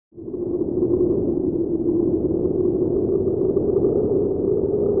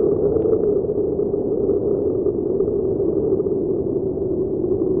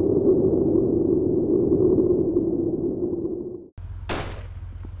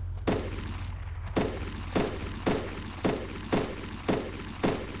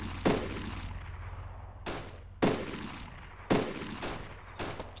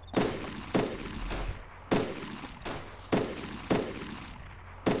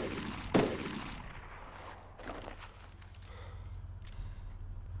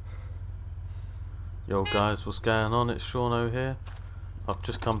Yo guys, what's going on? It's SEANO here. I've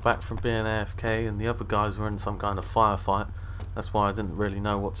just come back from being AFK and the other guys were in some kind of firefight. That's why I didn't really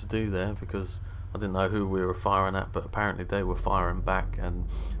know what to do there, because I didn't know who we were firing at, but apparently they were firing back and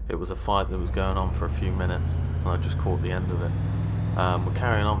it was a fight that was going on for a few minutes and I just caught the end of it. We're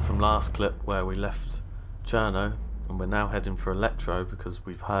carrying on from last clip where we left Cherno, and we're now heading for Electro because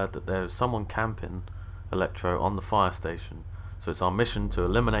we've heard that there's someone camping Electro on the fire station. So it's our mission to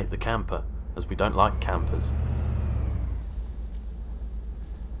eliminate the camper, as we don't like campers.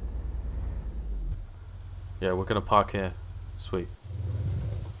 Yeah, we're gonna park here. Sweet.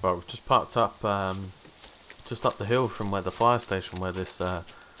 Right, we've just parked up just up the hill from where the fire station, where this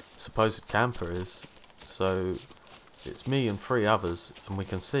supposed camper is. So it's me and 3 others, and we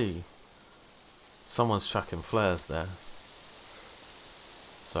can see someone's chucking flares there.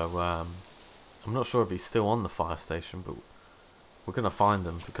 So I'm not sure if he's still on the fire station, but we're gonna find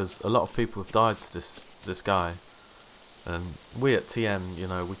him because a lot of people have died to this guy, and we at TN, you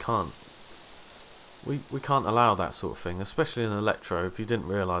know, we can't allow that sort of thing, especially in Electro. If you didn't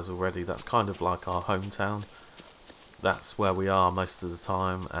realise already, that's kind of like our hometown. That's where we are most of the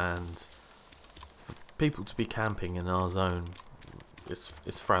time, and for people to be camping in our zone,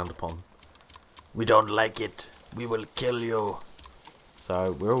 it's frowned upon. We don't like it. We will kill you.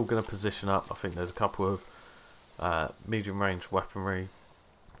 So we're all going to position up. I think there's a couple of medium range weaponry,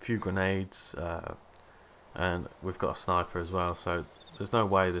 a few grenades, and we've got a sniper as well. So there's no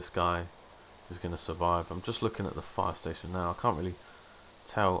way this guy is going to survive. I'm just looking at the fire station now. I can't really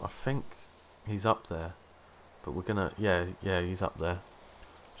tell. I think he's up there, but we're gonna yeah he's up there.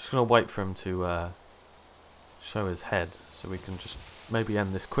 Just gonna wait for him to show his head so we can just maybe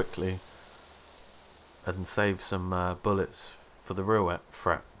end this quickly and save some bullets for the real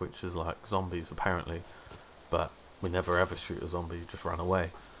threat, which is like zombies apparently, but we never ever shoot a zombie, you just run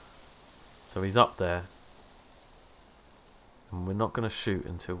away. So he's up there, and we're not going to shoot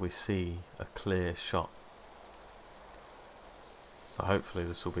until we see a clear shot. So hopefully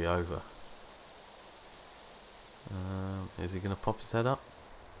this will be over. Is he going to pop his head up?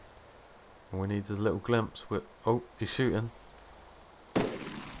 And we need his little glimpse. Oh, he's shooting.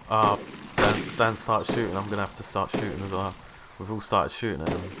 Ah, Dan started shooting. I'm going to have to start shooting as well. We've all started shooting at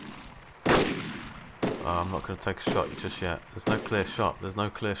him. I'm not going to take a shot just yet. There's no clear shot. There's no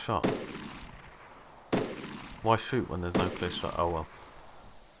clear shot. Why shoot when there's no clear shot? Oh well.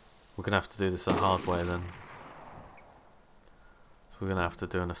 We're going to have to do this the hard way then. So we're going to have to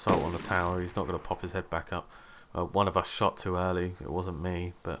do an assault on the tower. He's not going to pop his head back up. One of us shot too early. It wasn't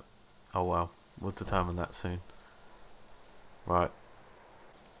me, but oh well. We'll determine that soon. Right.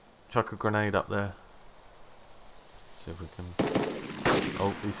 Chuck a grenade up there. See if we can...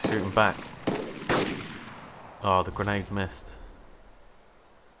 Oh, he's shooting back. Oh, the grenade missed.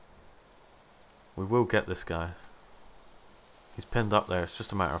 We will get this guy. He's pinned up there. It's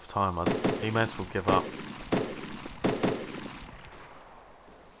just a matter of time. He may as well give up.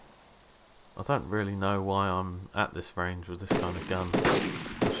 I don't really know why I'm at this range with this kind of gun.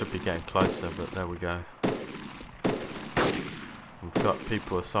 I should be getting closer, but there we go. We've got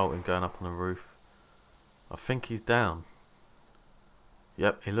people assaulting going up on the roof. I think he's down.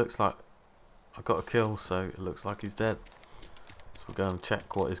 Yep, he looks like I got a kill, so it looks like he's dead. So we'll go and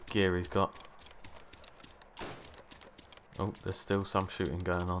check what his gear he's got. Oh, there's still some shooting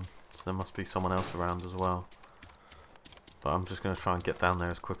going on, so there must be someone else around as well. But I'm just going to try and get down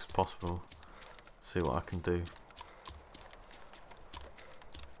there as quick as possible. See what I can do.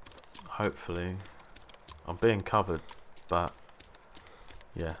 Hopefully, I'm being covered, but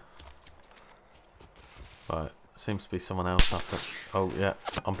yeah. Right, seems to be someone else up at... Oh yeah,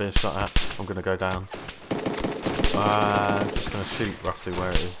 I'm being shot at. I'm going to go down. I'm just going to shoot roughly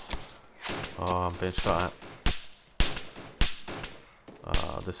where it is. Oh, I'm being shot at.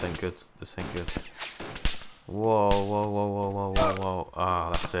 This ain't good. This ain't good. Whoa, whoa, whoa, whoa, whoa, whoa, whoa. Ah,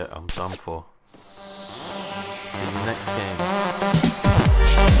 that's it. I'm done for. See you in the next game.